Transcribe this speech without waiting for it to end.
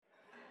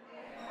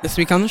This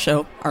week on the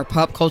show, our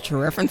pop culture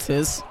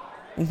references,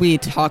 we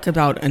talk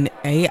about an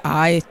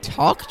AI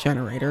talk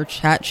generator,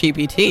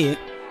 ChatGPT,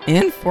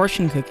 and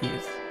fortune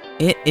cookies.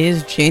 It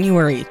is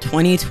January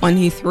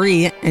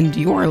 2023, and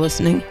you are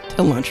listening to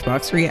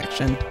Lunchbox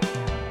Reaction.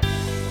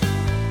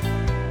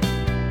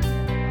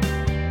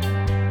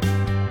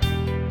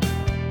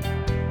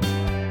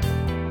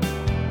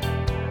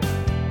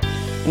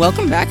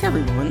 Welcome back,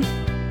 everyone.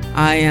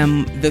 I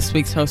am this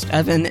week's host,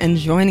 Evan, and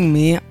joining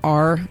me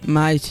are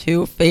my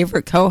two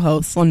favorite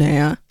co-hosts,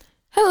 Linnea.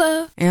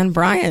 Hello. And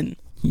Brian.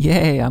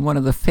 Yay, I'm one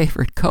of the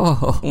favorite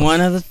co-hosts. One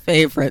of the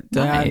favorite.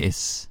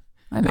 Nice.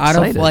 I'm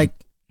excited. Out of,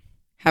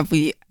 have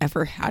we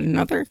ever had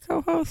another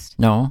co-host?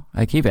 No,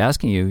 I keep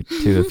asking you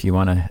to if you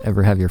want to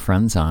ever have your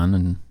friends on,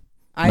 and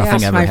I nothing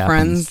ask ever my happens.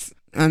 friends,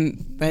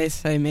 and they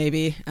say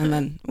maybe, and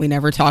then we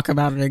never talk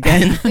about it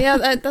again.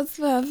 Yeah, that's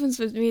what happens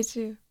with me,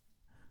 too.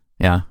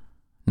 Yeah,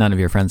 none of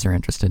your friends are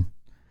interested.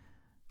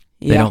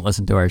 They don't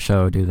listen to our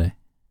show, do they?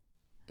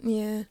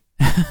 Yeah.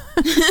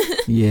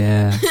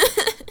 Yeah.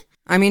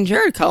 I mean,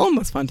 Jared Cullen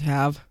was fun to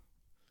have.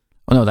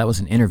 Oh, no, that was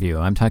an interview.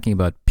 I'm talking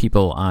about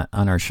people on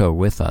our show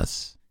with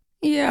us.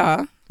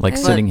 Yeah. Like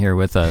sitting here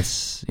with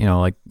us, you know,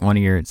 like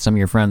some of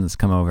your friends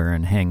come over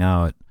and hang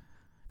out.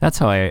 That's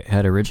how I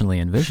had originally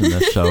envisioned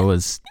this show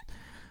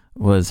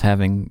was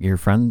having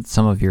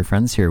some of your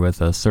friends here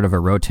with us, sort of a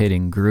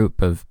rotating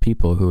group of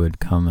people who would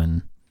come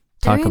and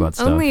talk about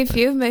stuff. Only a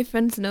few of my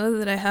friends know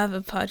that I have a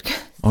podcast.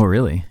 Oh,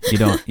 really? You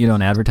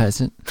don't advertise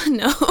it?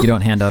 No. You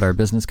don't hand out our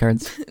business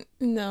cards?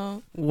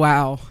 No.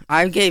 Wow.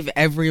 I gave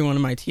every one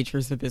of my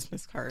teachers a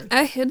business card.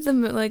 I hid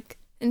them,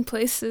 in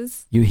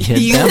places. You hid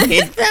You them?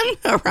 hid them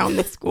around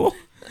the school?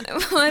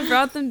 Well, I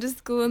brought them to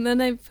school, and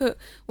then I put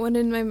one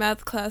in my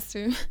math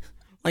classroom.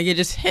 Like you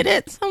just hid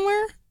it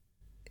somewhere?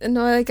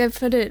 No, I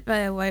put it by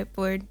a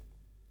whiteboard.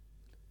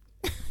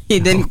 You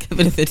didn't give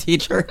it to the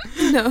teacher?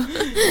 No.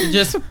 You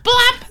just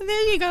blop!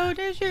 There you go.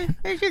 There's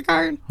your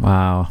card.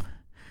 Wow.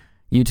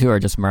 You two are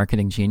just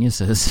marketing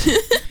geniuses.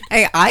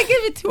 Hey, I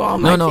give it to all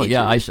my No, teachers.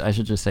 yeah, I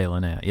should just say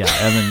Linnea. Yeah,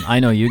 Evan, I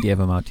know you gave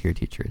them out to your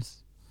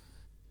teachers.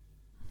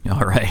 All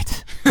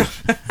right.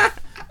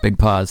 Big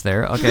pause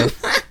there. Okay.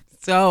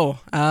 So,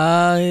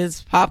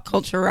 it's pop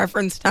culture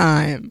reference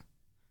time.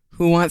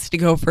 Who wants to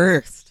go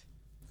first?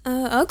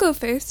 I'll go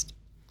first.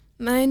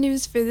 My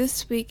news for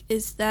this week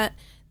is that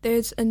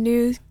there's a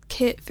new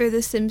kit for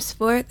The Sims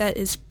 4 that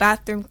is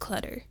bathroom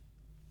clutter.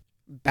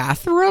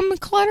 Bathroom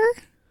clutter?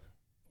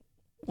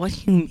 What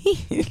do you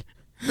mean?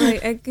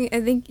 I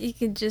think you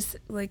could just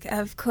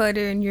have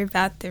clutter in your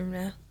bathroom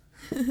now.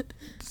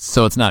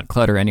 So it's not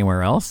clutter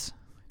anywhere else?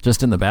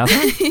 Just in the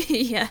bathroom?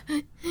 Yeah.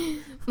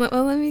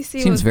 Well, let me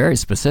see. Seems very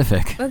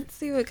specific. Let's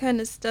see what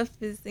kind of stuff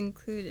is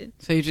included.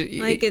 So you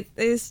just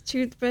There's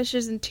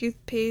toothbrushes and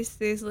toothpaste.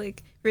 There's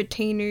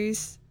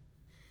retainers.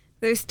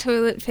 There's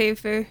toilet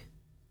paper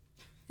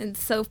and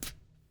soap.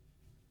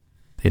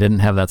 They didn't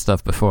have that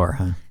stuff before,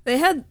 huh? They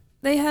had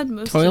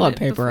most Toilet of it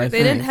paper, before. I They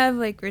didn't think. have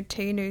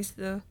retainers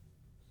though.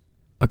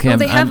 Okay, Oh,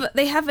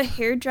 they have a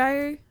hair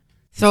dryer.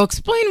 So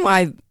explain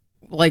why,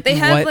 They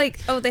have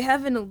what? they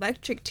have an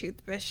electric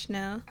toothbrush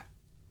now.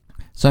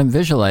 So I'm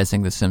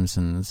visualizing The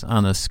Simpsons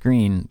on the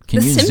screen. Can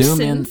The you zoom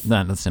Simpsons? in?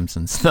 Not The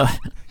Simpsons.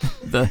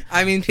 The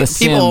I mean, The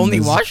people only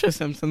Sims. watch The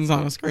Simpsons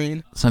on a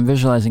screen. So I'm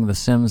visualizing The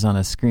Sims on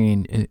a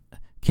screen.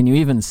 Can you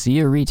even see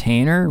a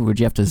retainer? Would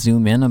you have to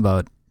zoom in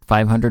about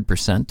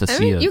 500% to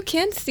see it? You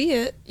can see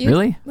it.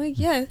 Really?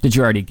 Yeah. Did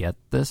you already get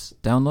this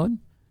download?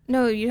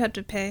 No, you have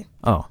to pay.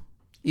 Oh.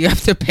 You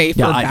have to pay for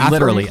Yeah, bathroom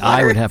literally,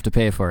 clutter? I would have to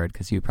pay for it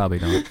because you probably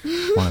don't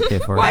want to pay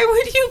for it. Why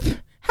would you?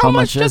 How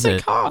much does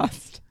it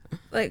cost?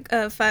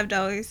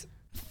 $5.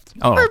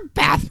 Oh, For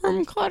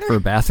bathroom clutter? for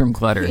bathroom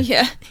clutter.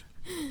 Yeah.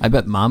 I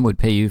bet Mom would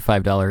pay you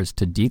 $5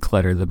 to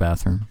declutter the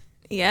bathroom.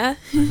 Yeah.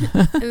 And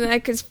then I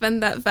could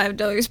spend that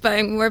 $5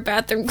 buying more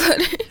bathroom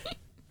clutter.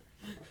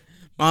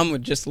 Mom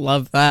would just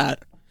love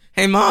that.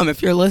 Hey, Mom,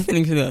 if you're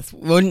listening to this,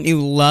 wouldn't you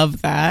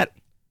love that?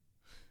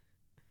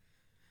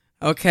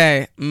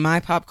 Okay, my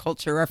pop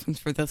culture reference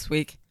for this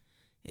week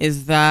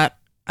is that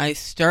I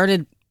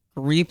started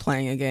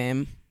replaying a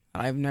game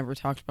that I've never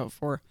talked about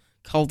before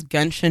called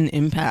Genshin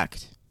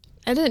Impact.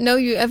 I didn't know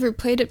you ever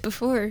played it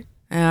before.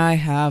 I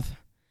have.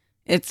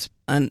 It's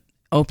an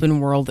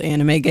open world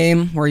anime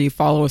game where you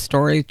follow a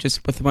story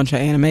just with a bunch of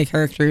anime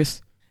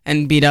characters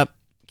and beat up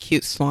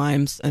cute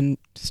slimes and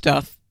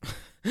stuff.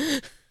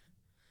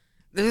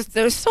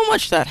 There's so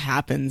much that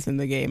happens in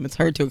the game. It's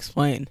hard to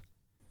explain.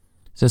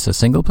 Is this a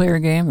single player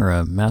game or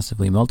a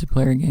massively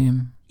multiplayer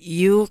game?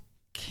 You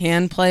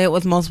can play it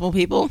with multiple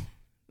people.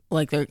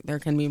 There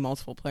can be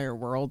multiple player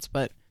worlds,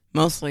 but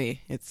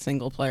mostly it's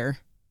single player.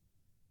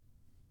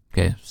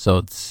 Okay, so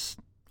it's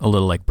a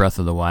little like Breath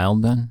of the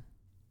Wild then?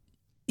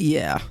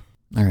 Yeah.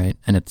 All right,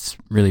 and it's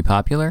really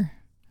popular?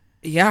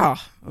 Yeah,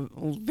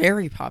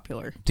 very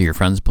popular. Do your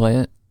friends play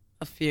it?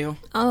 A few.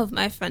 All of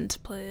my friends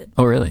play it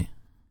Oh, really?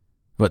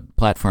 What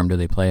platform do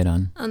they play it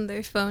on? on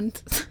their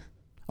phones.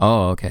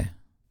 Oh, okay.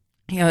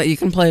 Yeah, you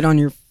can play it on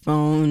your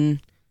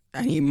phone,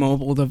 any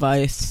mobile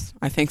device.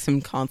 I think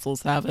some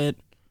consoles have it.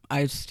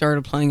 I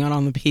started playing it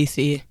on the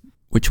PC.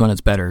 Which one is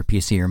better,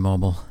 PC or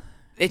mobile?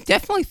 It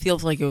definitely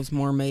feels like it was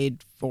more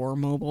made for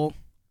mobile,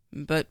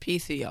 but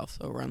PC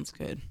also runs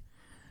good.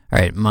 All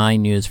right, my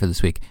news for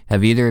this week.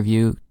 Have either of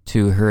you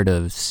two heard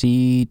of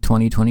C2022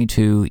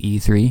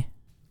 E3?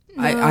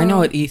 No. I know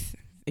what E3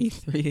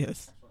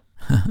 is.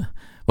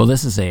 Well,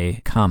 this is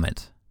a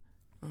comet.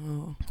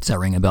 Oh. Does that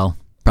ring a bell?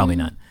 Probably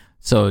not.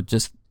 So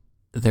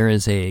there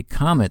is a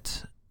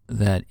comet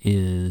that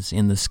is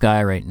in the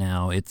sky right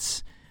now.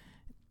 It's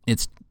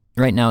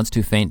right now it's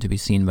too faint to be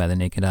seen by the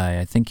naked eye.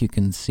 I think you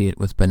can see it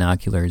with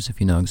binoculars if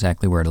you know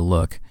exactly where to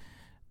look.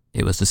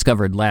 It was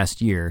discovered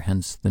last year,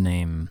 hence the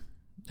name,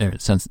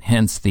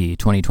 hence the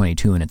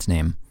 2022 in its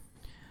name.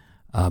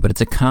 But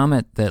it's a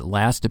comet that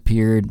last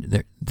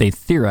appeared. They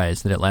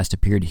theorize that it last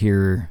appeared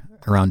here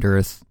around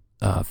Earth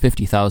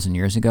 50,000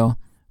 years ago.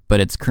 But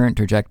its current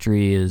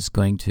trajectory is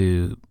going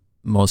to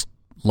most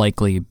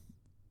likely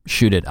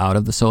shoot it out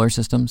of the solar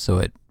system, so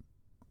it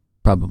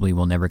probably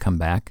will never come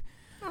back.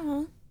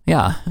 Uh-huh.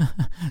 Yeah.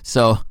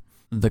 So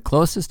the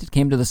closest it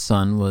came to the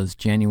sun was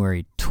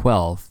January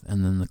 12th,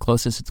 and then the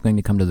closest it's going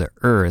to come to the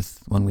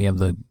Earth, when we have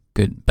the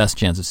best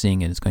chance of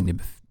seeing it, is going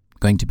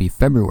to be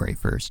February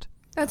 1st.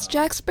 That's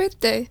Jack's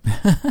birthday.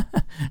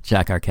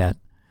 Jack, our cat.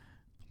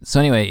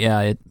 So anyway,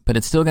 yeah, but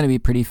it's still going to be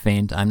pretty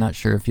faint. I'm not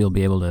sure if you'll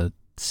be able to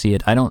see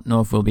it. I don't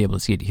know if we'll be able to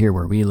see it here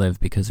where we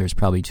live because there's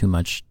probably too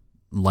much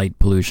light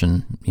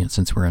pollution,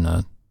 since we're in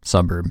a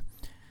suburb.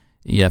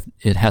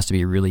 It has to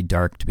be really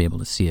dark to be able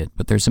to see it.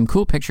 But there's some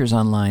cool pictures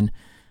online.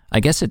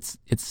 I guess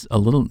it's a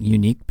little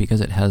unique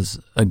because it has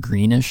a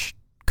greenish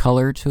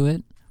color to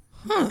it.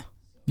 Huh.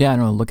 Yeah, I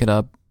don't know. Look it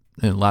up.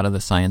 A lot of the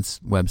science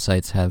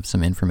websites have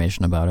some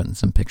information about it and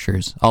some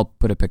pictures. I'll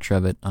put a picture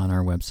of it on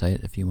our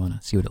website if you want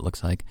to see what it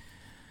looks like.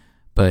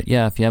 But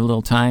yeah, if you have a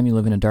little time, you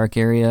live in a dark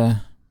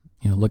area,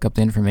 look up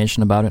the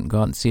information about it and go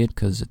out and see it,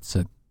 because it's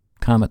a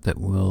comet that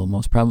will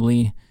most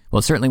probably, well,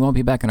 it certainly won't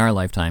be back in our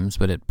lifetimes,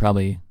 but it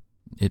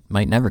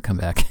might never come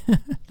back.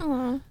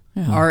 Aw.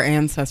 Yeah. Our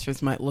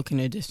ancestors might look in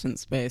a distant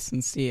space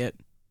and see it.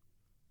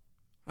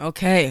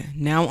 Okay,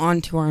 now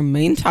on to our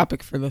main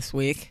topic for this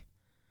week.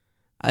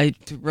 I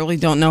really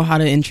don't know how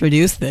to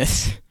introduce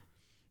this.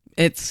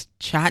 It's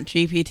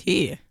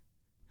ChatGPT.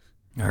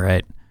 All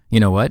right. You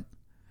know what?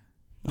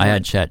 I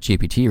had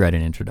ChatGPT write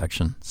an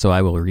introduction, so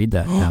I will read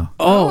that now.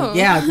 Oh,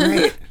 yeah,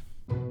 great.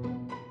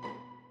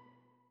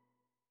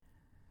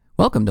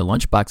 Welcome to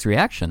Lunchbox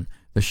Reaction,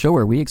 the show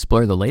where we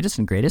explore the latest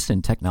and greatest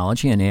in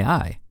technology and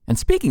AI. And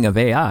speaking of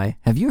AI,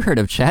 have you heard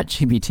of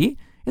ChatGPT?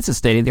 It's a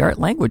state-of-the-art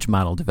language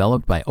model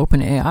developed by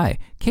OpenAI,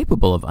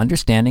 capable of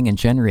understanding and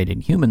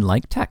generating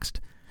human-like text.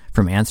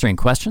 From answering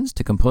questions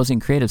to composing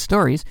creative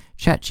stories,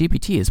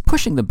 ChatGPT is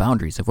pushing the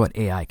boundaries of what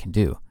AI can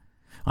do.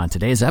 On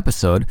today's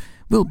episode,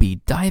 we'll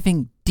be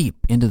diving deep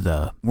into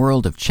the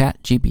world of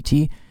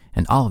ChatGPT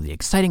and all of the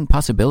exciting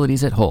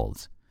possibilities it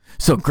holds.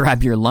 So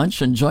grab your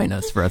lunch and join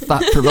us for a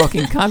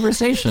thought-provoking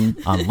conversation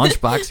on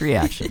Lunchbox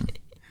Reaction.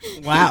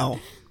 Wow.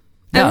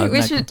 I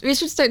think we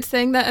should start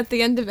saying that at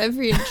the end of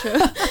every intro.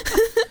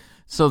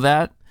 So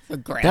that's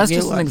just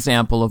an one.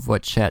 example of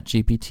what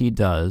ChatGPT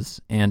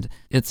does, and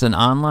it's an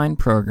online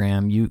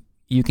program.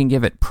 You can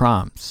give it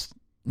prompts,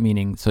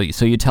 meaning so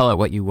you tell it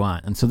what you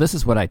want. And so this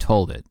is what I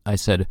told it. I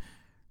said,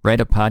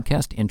 write a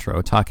podcast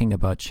intro talking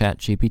about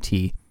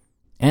ChatGPT,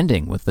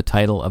 ending with the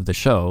title of the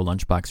show,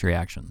 Lunchbox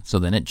Reaction. So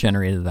then it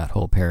generated that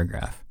whole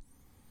paragraph.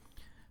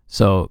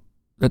 So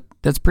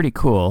that's pretty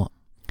cool.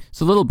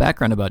 So a little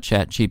background about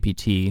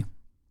ChatGPT.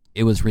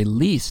 It was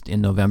released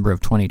in November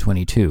of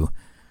 2022.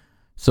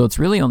 So it's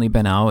really only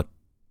been out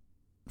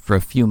for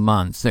a few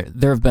months.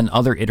 There have been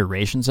other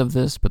iterations of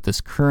this, but this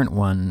current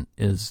one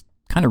is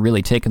kind of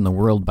really taken the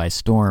world by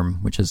storm,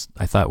 which is,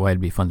 I thought, why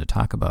it'd be fun to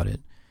talk about it.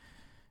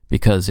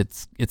 Because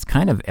it's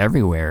kind of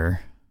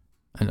everywhere.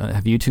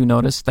 Have you two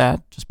noticed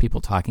that? Just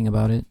people talking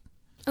about it?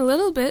 A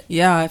little bit.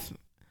 Yeah,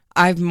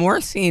 I've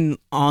more seen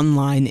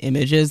online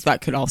images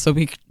that could also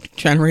be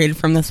generated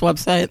from this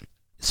website.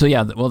 So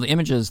yeah, well, the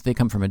images, they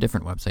come from a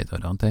different website, though,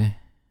 don't they?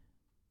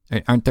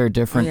 Aren't there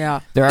different? Yeah,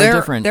 there are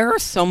different. There are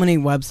so many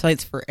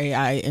websites for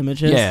AI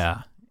images.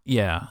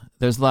 Yeah.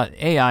 There's a lot.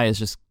 AI has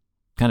just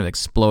kind of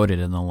exploded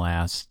in the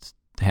last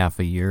half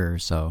a year or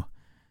so.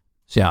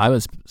 So yeah, I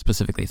was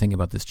specifically thinking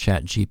about this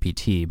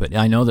ChatGPT, but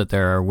I know that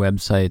there are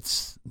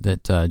websites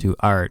that do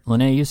art.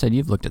 Lene, you said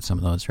you've looked at some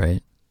of those,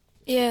 right?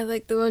 Yeah,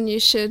 like the one you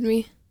showed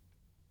me.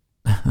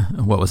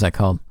 What was that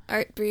called?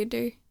 Art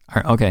Breeder.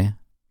 Okay.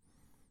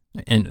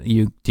 And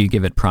do you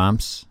give it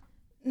prompts?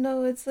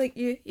 No, it's like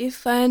you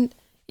find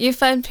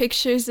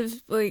pictures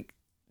of like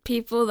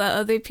people that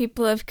other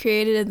people have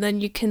created, and then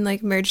you can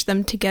like merge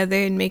them together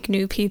and make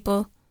new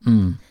people.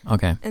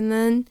 Okay. And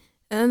then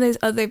there's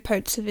other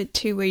parts of it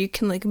too where you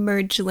can like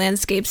merge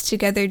landscapes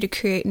together to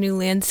create new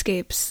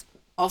landscapes.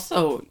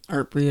 Also,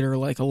 Art Breeder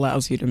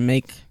allows you to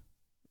make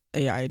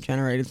AI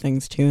generated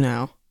things too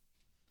now.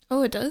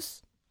 Oh, it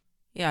does?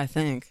 Yeah, I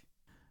think.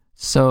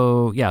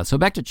 So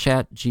back to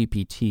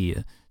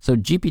ChatGPT. So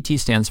GPT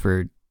stands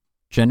for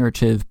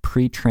Generative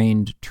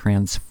Pre-trained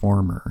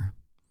Transformer.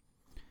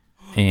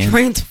 And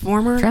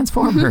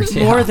Transformers,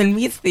 yeah. More than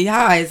meets the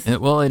eyes.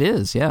 Well, it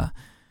is, yeah.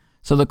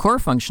 So the core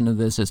function of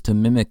this is to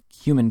mimic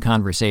human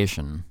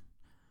conversation.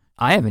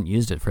 I haven't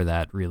used it for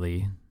that,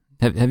 really.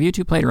 Have you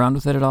two played around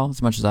with it at all,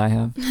 as much as I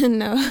have?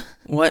 No.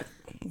 What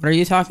are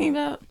you talking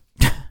about?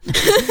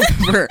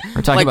 We're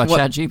talking about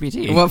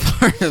ChatGPT. What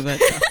part of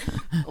it?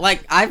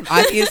 Like,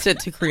 I've used it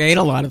to create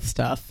a lot of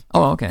stuff.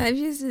 Oh, okay. I've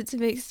used it to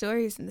make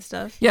stories and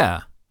stuff.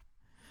 Yeah.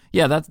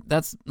 Yeah,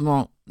 that's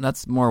more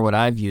what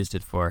I've used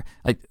it for.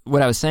 Like,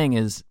 what I was saying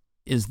is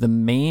the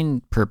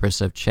main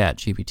purpose of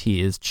ChatGPT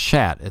is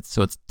chat. It's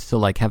to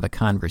like have a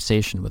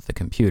conversation with the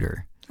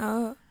computer.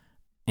 Oh.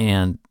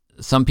 And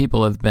some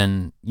people have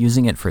been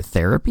using it for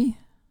therapy.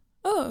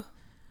 Oh.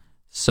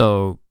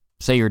 So,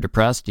 say you're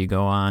depressed, you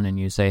go on and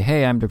you say,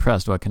 "Hey, I'm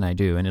depressed. What can I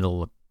do?" And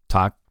it'll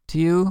talk to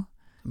you.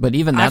 But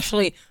even that,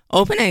 actually,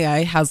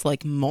 OpenAI has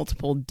like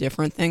multiple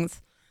different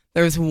things.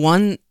 There's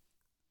one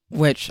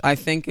which I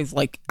think is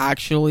like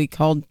actually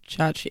called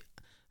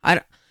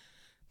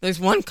There's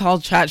one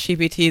called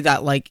ChatGPT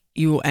that like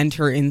you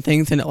enter in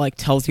things and it like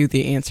tells you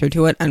the answer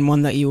to it, and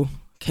one that you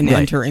can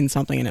enter in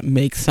something and it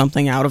makes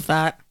something out of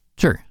that.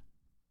 Sure.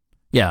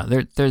 Yeah,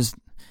 there's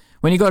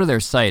when you go to their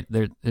site,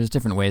 there's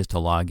different ways to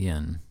log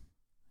in.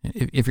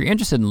 If you're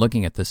interested in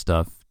looking at this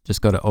stuff,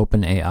 just go to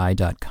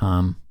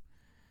openai.com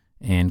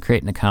and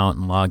create an account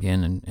and log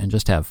in and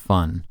just have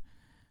fun.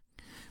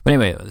 But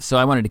anyway, so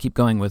I wanted to keep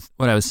going with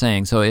what I was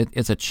saying. So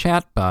it's a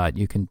chat bot.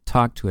 You can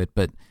talk to it,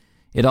 but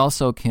it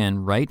also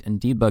can write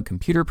and debug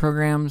computer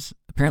programs.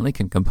 Apparently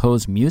can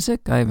compose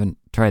music. I haven't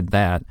tried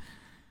that.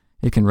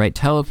 It can write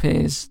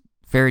teleplays,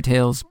 fairy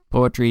tales,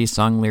 poetry,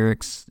 song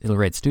lyrics. It'll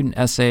write student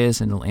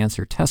essays, and it'll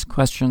answer test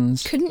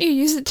questions. Couldn't you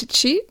use it to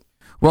cheat?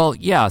 Well,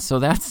 yeah, so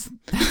that's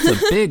a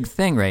big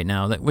thing right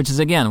now, which is,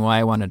 again, why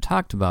I wanted to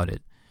talk about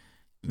it.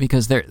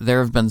 Because there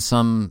have been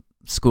some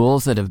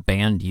schools that have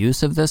banned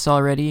use of this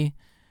already.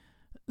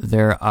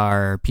 There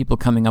are people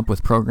coming up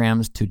with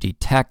programs to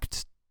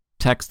detect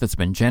text that's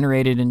been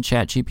generated in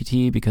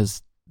ChatGPT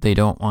because they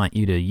don't want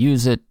you to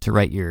use it to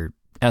write your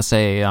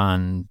essay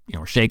on,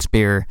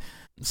 Shakespeare.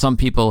 Some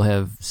people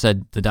have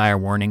said the dire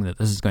warning that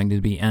this is going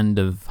to be end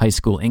of high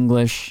school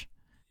English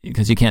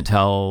because you can't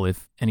tell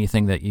if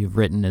anything that you've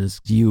written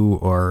is you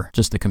or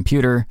just the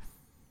computer.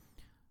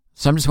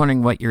 So I'm just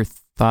wondering what your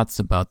thoughts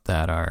about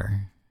that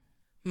are.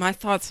 My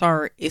thoughts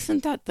are,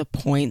 isn't that the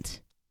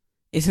point?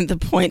 Isn't the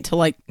point to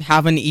like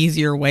have an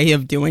easier way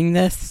of doing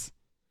this?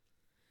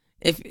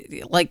 If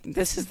like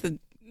this is the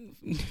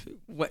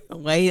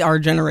way our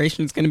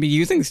generation is going to be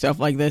using stuff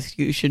like this,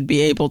 you should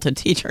be able to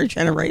teach our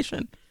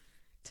generation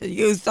to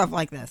use stuff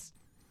like this.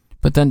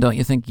 But then don't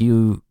you think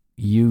you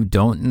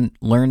don't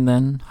learn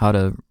then how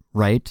to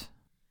write?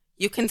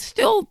 You can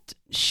still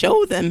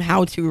show them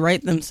how to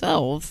write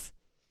themselves.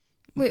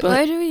 Wait,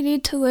 why do we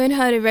need to learn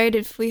how to write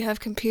if we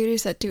have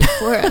computers that do it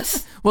for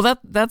us? Well,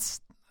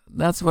 that's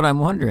what I'm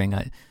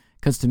wondering.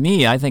 Because to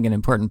me, I think an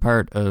important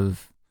part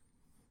of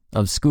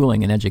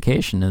schooling and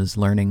education is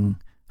learning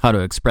how to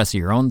express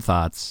your own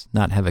thoughts,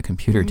 not have a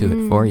computer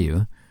do it for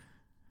you.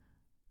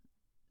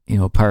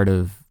 Part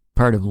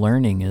of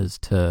learning is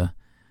to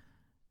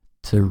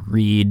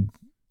read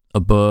a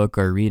book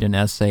or read an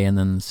essay and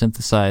then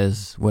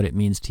synthesize what it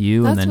means to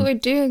you. That's and then, what we're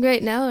doing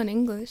right now in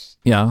English.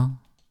 Yeah.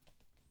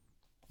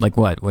 Like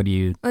what? What do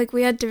you... Like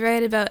we had to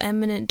write about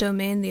eminent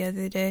domain the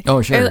other day.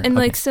 Oh, sure. And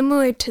like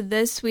similar to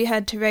this, we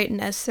had to write an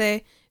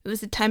essay. It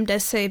was a timed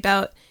essay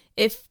about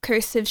if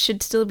cursive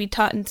should still be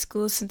taught in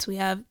schools since we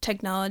have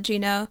technology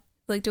now.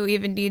 Like, do we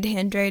even need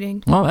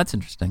handwriting? Oh, that's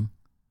interesting.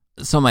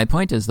 So my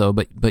point is, though,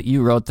 but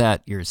you wrote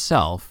that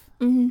yourself.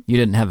 Mm-hmm. You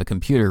didn't have a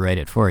computer write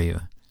it for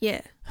you.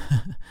 Yeah.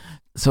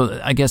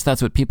 So I guess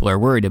that's what people are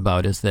worried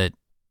about, is that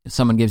if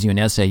someone gives you an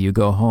essay, you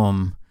go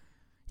home,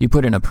 you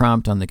put in a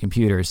prompt on the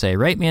computer, say,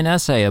 write me an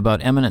essay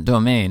about eminent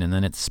domain, and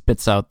then it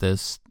spits out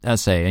this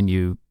essay, and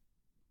you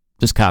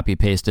just copy,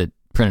 paste it,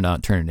 print it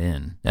out, turn it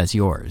in as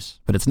yours.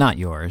 But it's not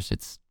yours,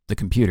 it's the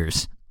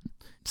computer's.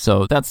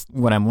 So that's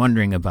what I'm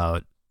wondering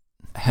about.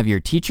 Have your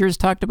teachers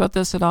talked about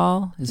this at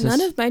all?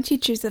 None of my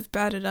teachers have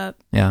brought it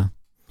up. Yeah.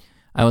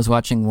 I was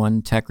watching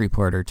one tech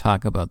reporter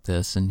talk about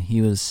this, and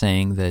he was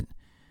saying that,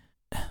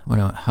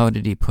 how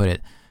did he put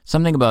it?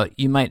 Something about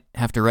you might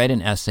have to write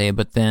an essay,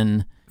 but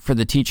then for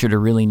the teacher to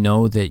really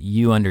know that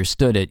you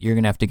understood it, you're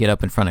going to have to get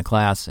up in front of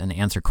class and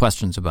answer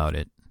questions about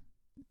it.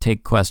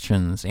 Take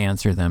questions,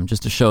 answer them,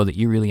 just to show that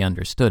you really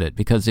understood it.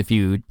 Because if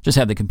you just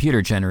had the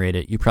computer generate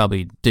it, you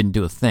probably didn't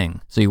do a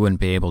thing. So you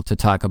wouldn't be able to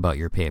talk about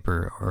your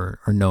paper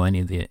or know any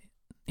of the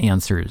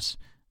answers.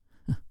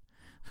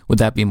 Would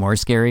that be more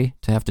scary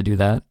to have to do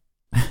that?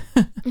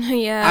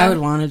 Yeah. I would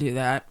want to do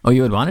that. Oh,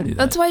 you would want to do that?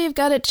 That's why you've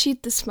got to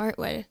cheat the smart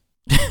way.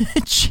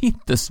 Cheat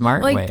the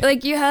smart way.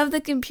 Like you have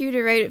the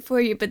computer write it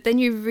for you, but then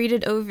you read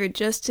it over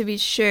just to be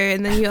sure,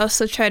 and then you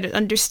also try to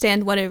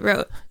understand what it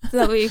wrote. So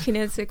that way you can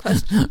answer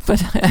questions.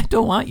 But I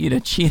don't want you to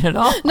cheat at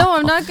all. No,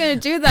 I'm not going to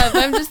do that,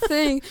 but I'm just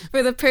saying,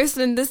 for the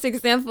person in this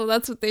example,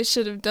 that's what they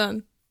should have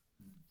done.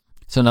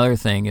 So another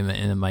thing, and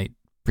it might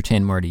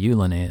pertain more to you,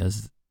 Lene,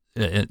 is,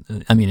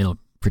 it'll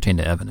pertain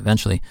to Evan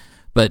eventually,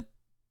 But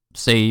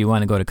say you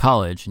want to go to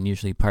college, and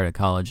usually part of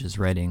college is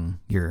writing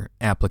your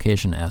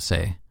application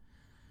essay.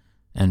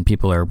 And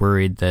people are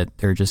worried that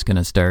they're just going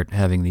to start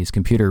having these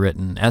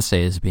computer-written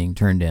essays being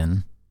turned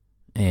in.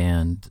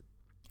 And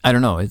I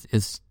don't know,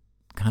 it's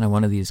kind of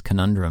one of these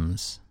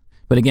conundrums.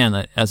 But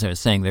again, as I was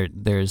saying,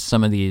 there's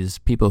some of these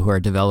people who are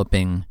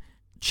developing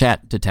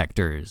chat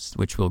detectors,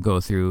 which will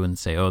go through and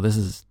say, I'm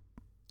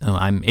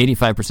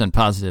 85%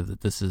 positive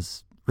that this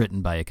is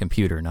written by a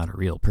computer, not a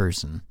real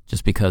person,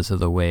 just because of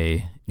the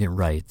way it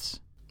writes.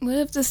 What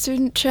if the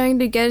student trying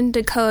to get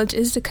into college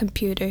is the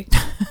computer?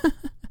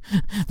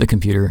 The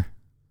computer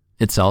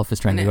itself is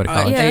trying to go to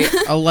college?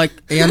 Yeah. Like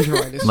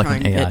Android is Like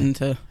trying to an AI. get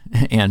into...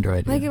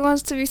 Android. Like yeah. it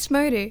wants to be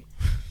smarter.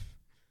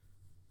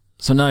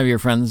 So none of your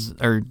friends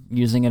are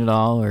using it at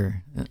all,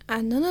 or?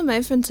 None of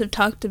my friends have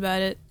talked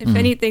about it. If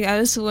anything, I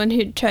was the one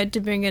who tried to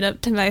bring it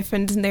up to my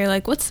friends, and they're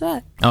like, "What's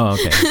that?" Oh,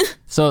 okay.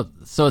 So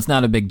it's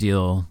not a big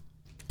deal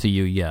to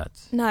you yet.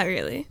 Not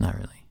really. Not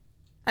really.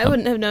 I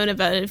wouldn't have known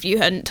about it if you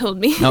hadn't told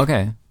me.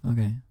 Okay.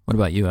 What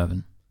about you,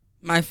 Evan?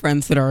 My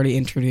friends had already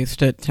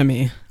introduced it to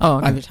me Oh,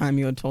 okay. by the time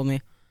you had told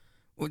me.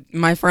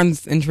 My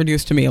friends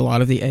introduced to me a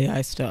lot of the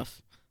AI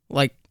stuff.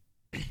 Like,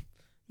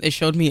 they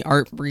showed me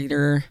Art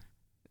Breeder,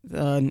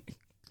 the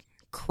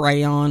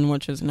Crayon,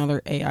 which is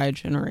another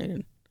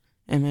AI-generated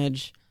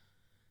image,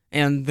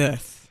 and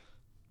this.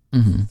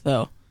 Mm-hmm.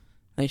 So,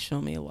 they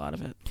show me a lot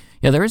of it.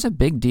 Yeah, there was a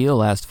big deal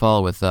last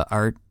fall with the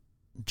art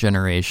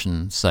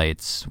generation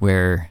sites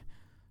where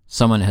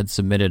someone had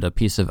submitted a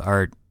piece of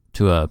art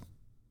to a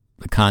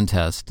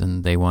contest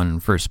and they won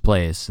first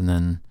place, and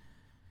then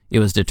it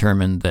was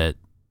determined that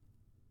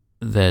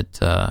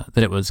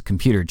it was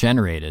computer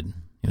generated.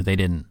 They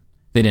didn't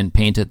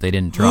paint it, they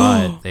didn't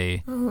draw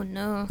it. Oh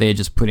no! They had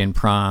just put in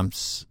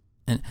prompts,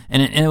 and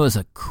it was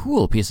a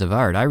cool piece of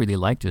art. I really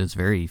liked it. It's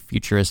very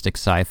futuristic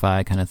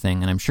sci-fi kind of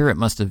thing, and I'm sure it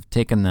must have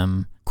taken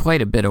them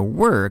quite a bit of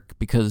work,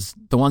 because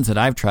the ones that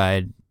I've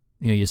tried,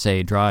 you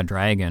say draw a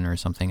dragon or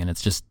something, and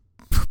it's just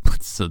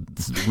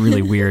this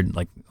really weird,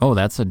 like, oh,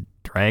 that's a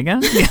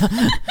dragon?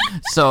 Yeah.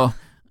 So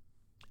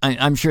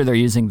I'm sure they're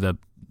using the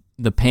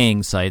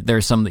paying site.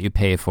 There's some that you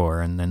pay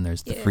for, and then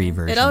there's the free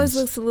version. It always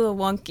looks a little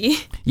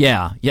wonky.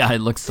 Yeah,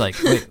 it looks like,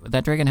 wait,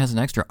 that dragon has an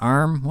extra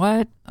arm?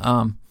 What?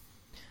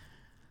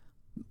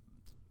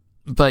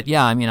 But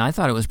yeah, I mean, I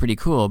thought it was pretty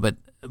cool, but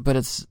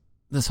it's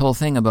this whole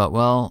thing about,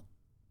 well,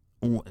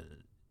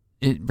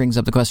 it brings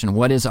up the question,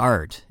 what is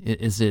art?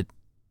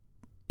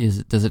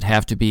 Does it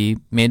have to be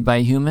made by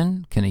a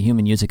human? Can a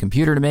human use a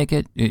computer to make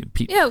it?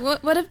 Yeah,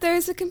 what if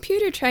there's a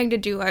computer trying to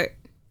do art?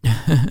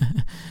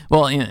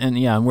 Well,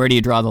 and where do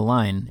you draw the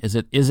line? Is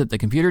it the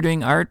computer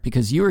doing art?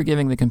 Because you were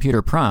giving the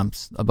computer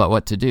prompts about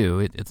what to do.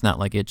 It's not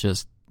like it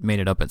just made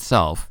it up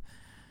itself.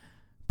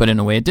 But in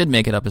a way, it did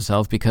make it up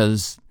itself,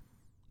 because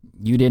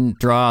you didn't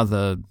draw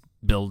the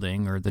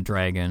building or the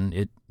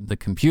dragon. The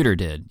computer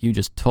did. You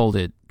just told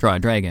it, draw a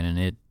dragon, and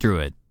it drew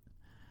it.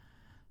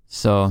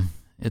 So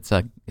it's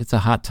a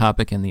hot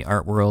topic in the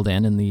art world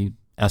and in the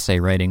essay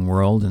writing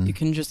world. And you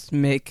can just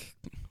make,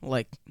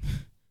 like,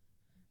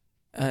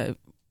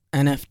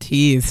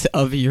 NFTs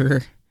of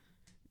your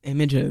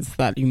images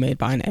that you made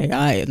by an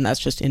AI, and that's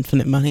just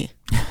infinite money.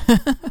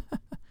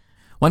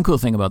 One cool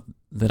thing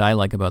that I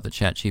like about the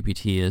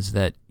ChatGPT is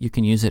that you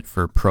can use it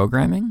for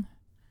programming.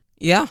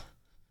 Yeah.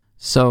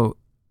 So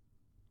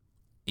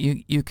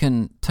you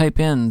can type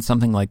in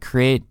something like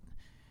create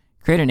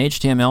an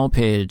HTML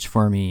page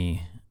for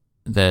me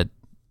that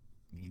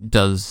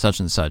does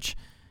such and such,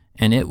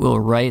 and it will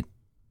write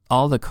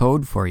all the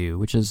code for you,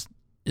 which is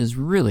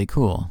really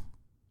cool.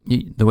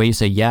 The way you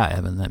say "yeah,"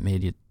 Evan, that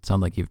made it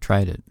sound like you've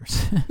tried it.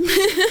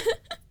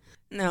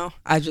 No,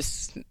 I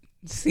just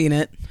seen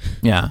it.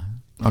 Yeah.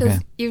 Okay.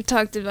 You've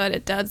talked about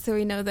it, Dad, so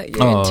we know that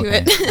you're into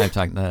okay. it. I've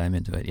talked that I'm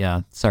into it.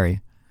 Yeah.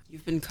 Sorry.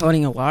 You've been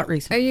coding a lot Are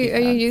recently.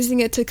 you using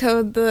it to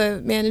code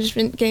the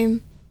management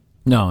game?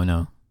 No,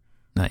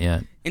 not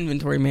yet.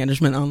 Inventory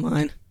management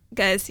online.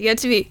 Guys, you have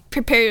to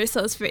prepare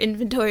yourselves for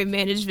inventory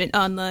management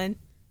online.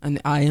 An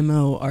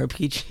IMO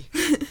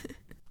RPG.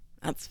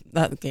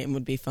 That game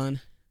would be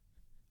fun.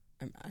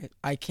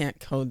 I can't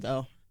code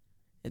though.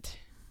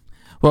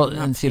 Well, I'm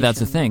not and see, that's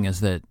the patient.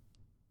 thing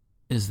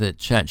is that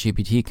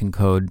ChatGPT can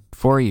code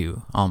for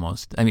you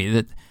almost. I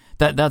mean,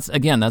 that's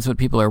what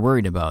people are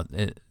worried about.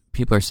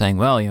 People are saying,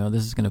 well,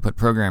 this is going to put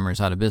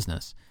programmers out of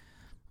business.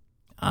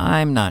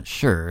 I'm not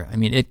sure. I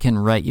mean, it can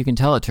write. You can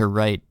tell it to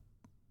write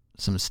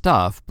some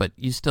stuff, but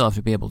you still have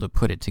to be able to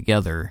put it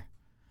together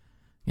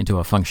into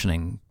a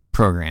functioning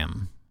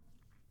program.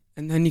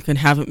 And then you can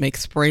have it make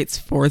sprites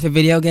for the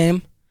video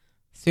game.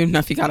 Soon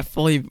enough, you got a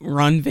fully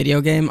run video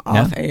game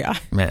off AI.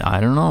 I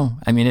don't know.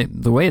 I mean,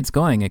 the way it's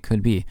going, it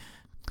could be.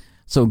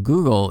 So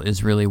Google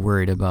is really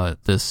worried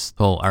about this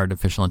whole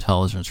artificial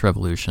intelligence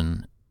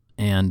revolution,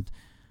 and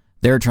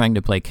they're trying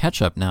to play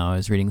catch up now. I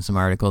was reading some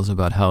articles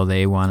about how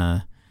they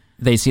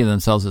see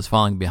themselves as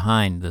falling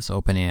behind this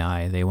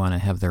OpenAI. They want to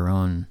have their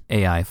own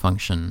AI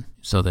function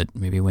so that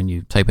maybe when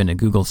you type in a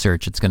Google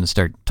search, it's going to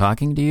start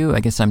talking to you. I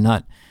guess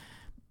to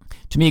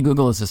me,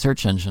 Google is a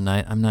search engine.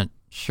 I'm not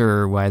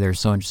sure why they're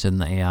so interested in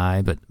the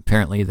AI, but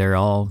apparently they're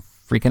all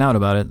freaking out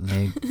about it, and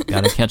they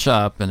got to catch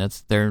up, and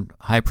it's their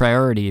high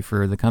priority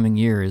for the coming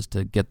year is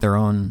to get their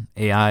own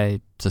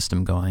AI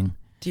system going.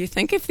 Do you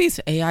think if these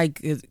AI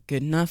is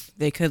good enough,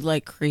 they could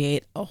like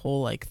create a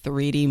whole like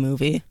 3D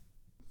movie?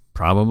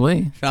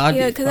 Probably.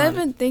 Yeah, because I've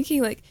been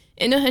thinking like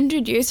in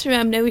 100 years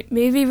from now,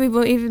 maybe we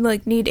won't even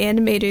like need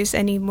animators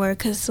anymore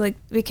because like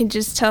we can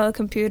just tell a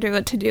computer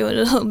what to do and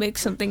it'll make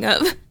something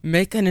up.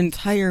 Make an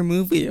entire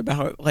movie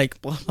about like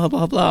blah blah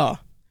blah blah.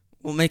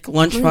 We'll make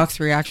Lunchbox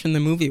Reaction the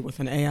movie with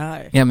an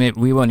AI. Yeah,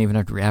 we won't even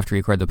have to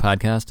record the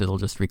podcast. It'll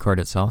just record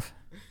itself.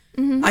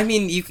 Mm-hmm. I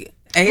mean, it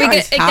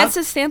gets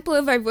a sample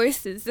of our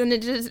voices and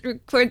it just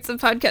records the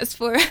podcast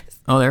for us.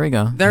 Oh, there we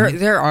go.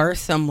 There are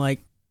some like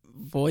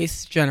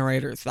voice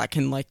generators that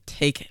can like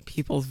take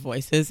people's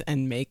voices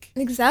and make.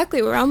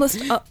 Exactly, we're almost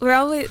there.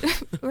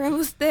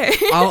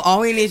 all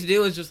we need to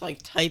do is just like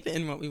type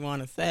in what we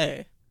want to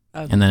say,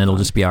 and then it'll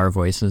just be our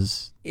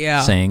voices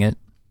saying it.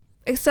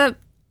 Except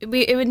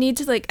it would need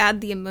to like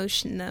add the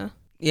emotion though.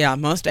 Yeah,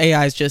 most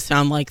AIs just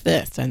sound like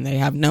this and they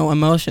have no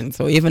emotion.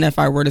 So even if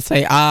I were to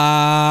say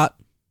ah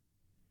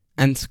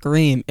and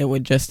scream, it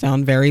would just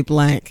sound very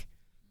blank.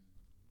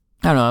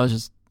 I don't know.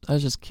 I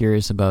was just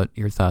curious about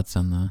your thoughts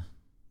on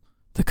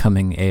the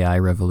coming AI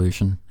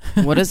revolution.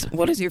 What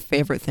is your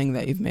favorite thing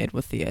that you've made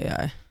with the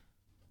AI?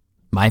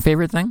 My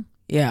favorite thing?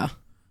 Yeah.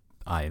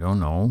 I don't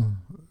know.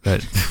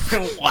 But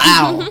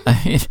wow.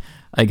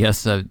 I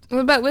guess. What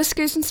about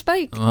Whiskers and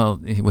Spike? Well,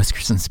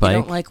 Whiskers and Spike.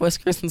 You don't like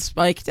Whiskers and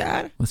Spike,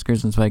 Dad?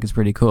 Whiskers and Spike is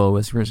pretty cool.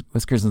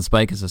 Whiskers and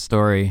Spike is a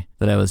story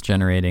that I was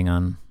generating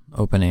on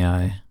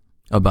OpenAI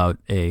about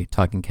a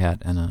talking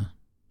cat and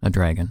a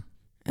dragon.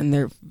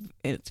 And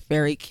it's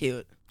very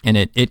cute. And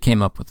it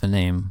came up with the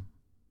name.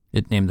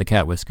 It named the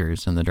cat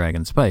Whiskers and the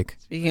dragon Spike.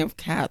 Speaking of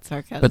cats,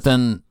 our cats. But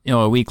then,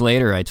 a week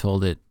later, I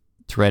told it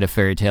to write a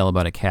fairy tale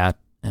about a cat,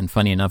 and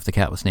funny enough, the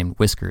cat was named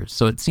Whiskers.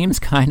 So it seems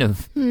kind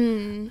of...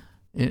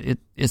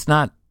 It's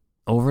not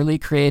overly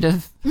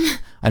creative.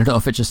 I don't know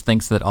if it just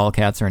thinks that all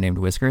cats are named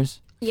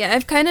Whiskers. Yeah,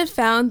 I've kind of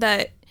found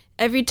that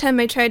every time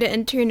I try to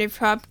enter in a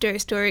prompt or a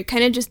story, it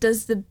kind of just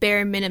does the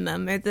bare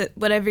minimum or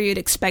whatever you'd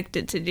expect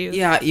it to do.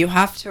 Yeah, you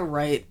have to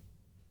write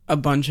a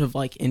bunch of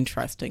like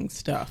interesting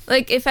stuff.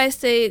 Like if I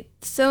say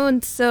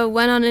so-and-so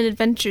went on an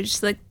adventure,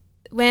 just like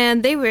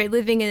when they were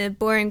living in a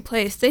boring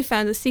place, they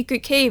found a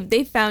secret cave,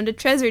 they found a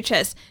treasure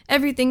chest,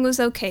 everything was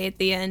okay at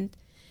the end.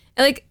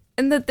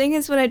 And the thing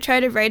is, when I try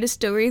to write a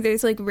story,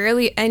 there's like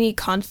rarely any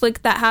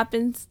conflict that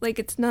happens. Like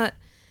it's not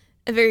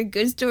a very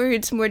good story.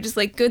 It's more just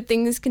like good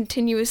things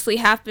continuously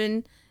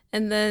happen,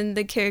 and then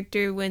the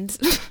character wins.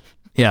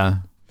 Yeah,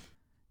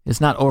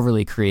 it's not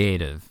overly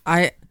creative.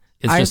 It's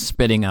just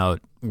spitting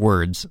out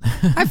words.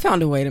 I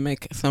found a way to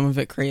make some of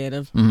it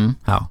creative. Mm-hmm.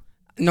 How?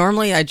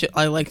 Normally,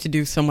 I like to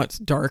do somewhat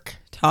dark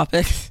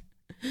topics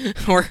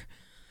or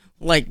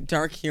like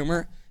dark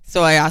humor.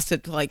 So I asked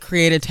it to like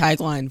create a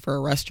tagline for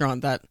a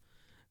restaurant that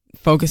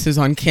focuses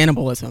on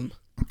cannibalism.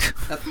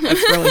 That's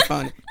really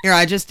fun. Here,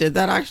 I just did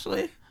that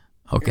actually.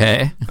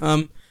 Okay.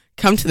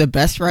 Come to the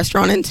best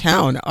restaurant in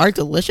town. Our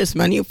delicious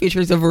menu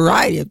features a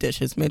variety of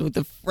dishes made with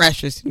the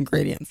freshest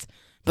ingredients.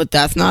 But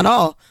that's not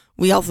all.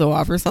 We also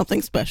offer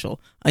something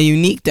special, a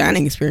unique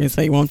dining experience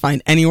that you won't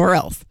find anywhere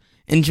else.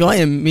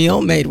 Enjoy a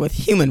meal made with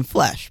human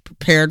flesh,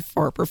 prepared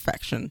for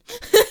perfection.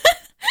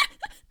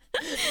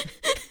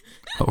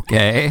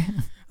 Okay.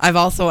 I've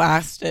also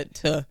asked it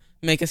to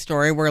make a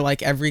story where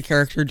like every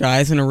character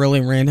dies in a really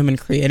random and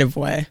creative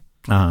way.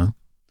 Uh-huh.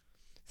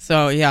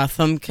 So yeah,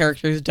 some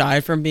characters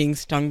died from being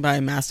stung by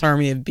a mass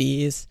army of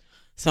bees.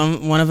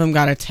 One of them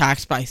got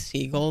attacked by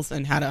seagulls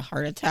and had a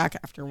heart attack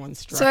after one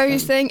struck So are you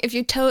them. saying if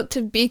you tell it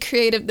to be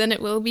creative, then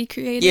it will be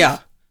creative? Yeah.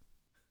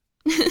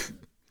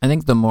 I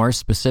think the more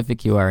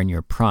specific you are in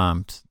your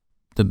prompt,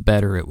 the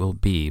better it will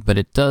be. But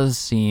it does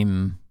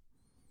seem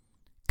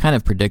kind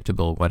of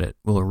predictable what it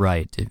will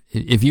write.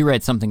 If you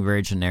write something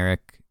very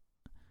generic,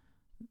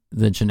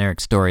 the generic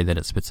story that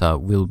it spits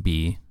out will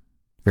be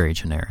very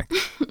generic.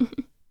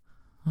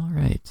 All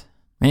right.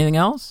 Anything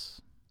else?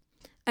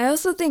 I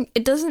also think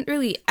it doesn't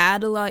really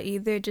add a lot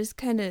either. It just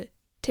kind of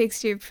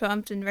takes your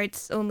prompt and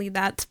writes only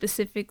that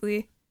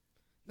specifically.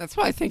 That's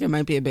why I think it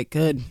might be a bit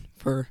good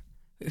for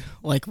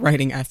like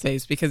writing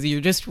essays, because you're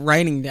just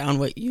writing down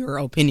what your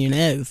opinion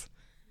is,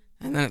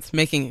 and then it's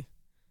making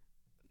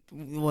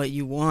what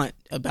you want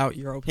about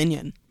your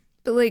opinion.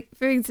 But like,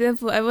 for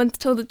example, I once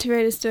told it to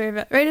write a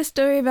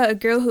story about a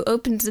girl who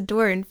opens the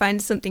door and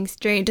finds something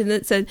strange, and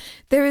it said,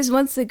 there was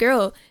once a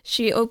girl,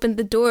 she opened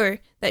the door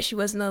that she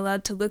wasn't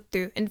allowed to look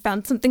through and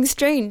found something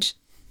strange.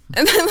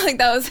 And then like,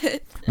 that was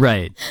it.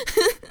 Right.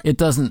 It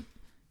doesn't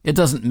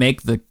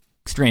make the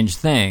strange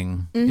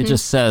thing. Mm-hmm. It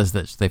just says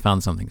that they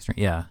found something strange.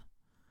 Yeah.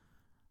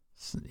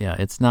 Yeah,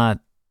 it's not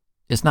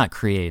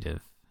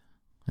creative.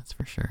 That's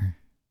for sure.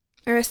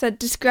 Or I said,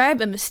 describe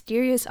a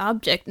mysterious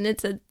object, and it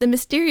said, the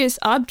mysterious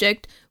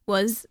object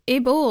was a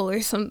bowl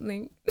or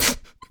something.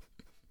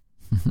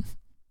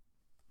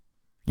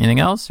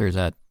 Anything else, or is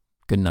that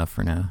good enough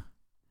for now?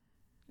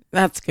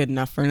 That's good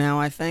enough for now,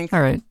 I think.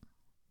 All right.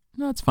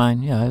 No, it's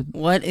fine. Yeah.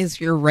 What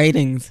is your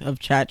ratings of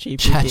ChatGPT?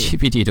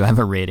 ChatGPT, do I have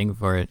a rating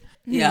for it?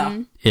 Yeah.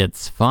 Mhm.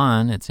 It's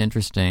fun. It's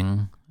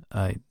interesting.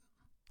 I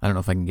don't know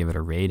if I can give it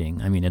a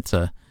rating. I mean,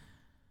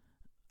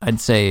 I'd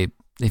say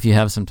if you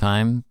have some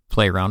time,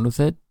 play around with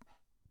it.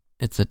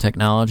 It's a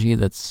technology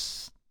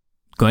that's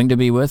going to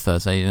be with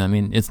us. I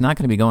mean, it's not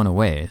going to be going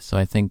away. So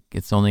I think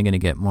it's only going to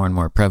get more and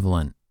more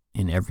prevalent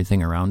in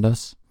everything around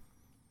us.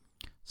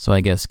 So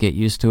I guess get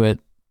used to it,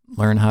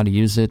 learn how to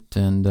use it,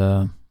 and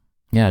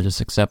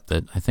just accept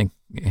that. I think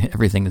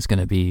everything is going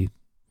to be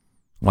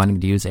wanting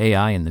to use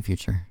AI in the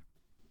future.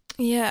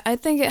 Yeah, I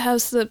think it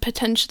has the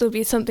potential to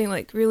be something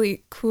like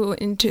really cool,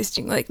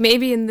 interesting. Like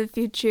maybe in the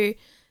future,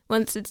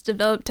 once it's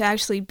developed to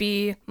actually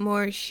be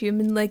more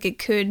human-like, it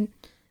could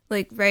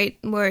like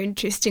write more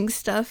interesting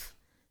stuff.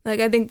 Like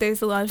I think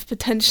there's a lot of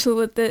potential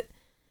with it.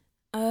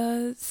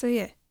 So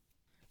yeah.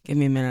 Give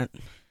me a minute.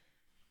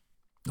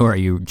 Or are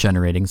you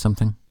generating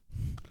something?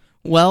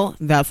 Well,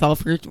 that's all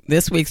for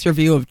this week's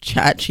review of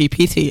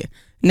ChatGPT.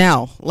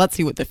 Now, let's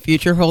see what the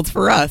future holds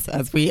for us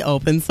as we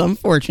open some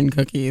fortune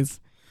cookies.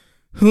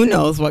 Who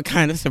knows what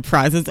kind of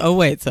surprises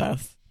awaits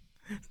us?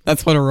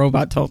 That's what a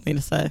robot told me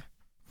to say.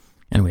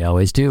 And we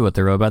always do what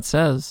the robot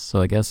says.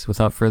 So I guess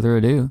without further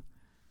ado,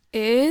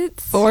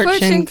 It's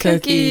Fortune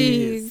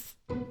cookies.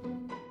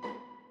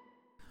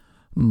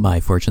 my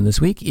fortune this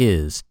week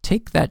is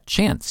take that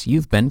chance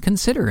you've been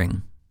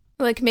considering.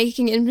 Like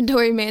making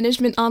inventory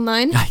management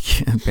online.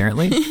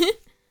 Apparently.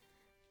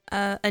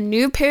 A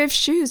new pair of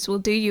shoes will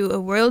do you a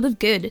world of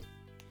good.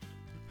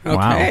 Wow.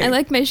 Okay. I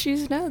like my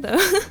shoes now, though.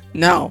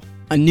 No,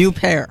 a new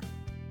pair.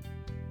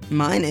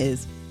 Mine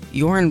is,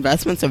 your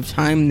investments of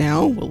time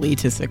now will lead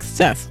to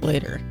success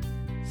later.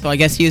 So I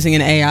guess using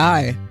an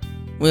AI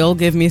will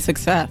give me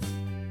success.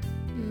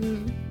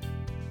 Mm.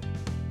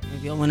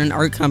 Maybe I'll win an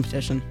art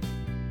competition.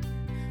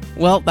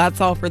 Well, that's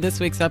all for this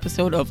week's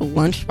episode of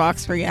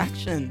Lunchbox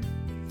Reaction.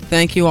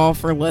 Thank you all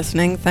for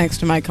listening. Thanks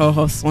to my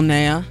co-hosts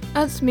Linnea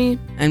That's me.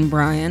 and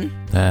Brian.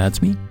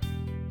 That's me.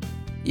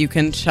 You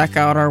can check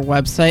out our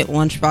website,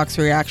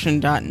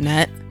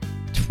 lunchboxreaction.net.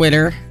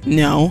 Twitter,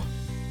 no.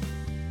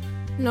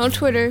 No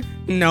Twitter.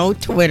 No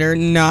Twitter,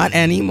 not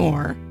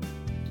anymore.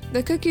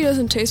 The cookie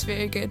doesn't taste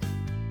very good.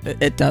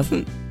 It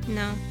doesn't?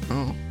 No.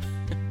 Oh.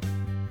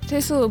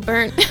 Tastes a little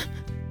burnt.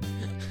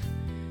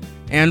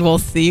 And we'll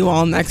see you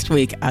all next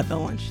week at the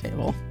lunch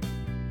table.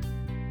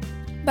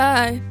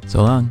 Bye.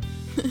 So long.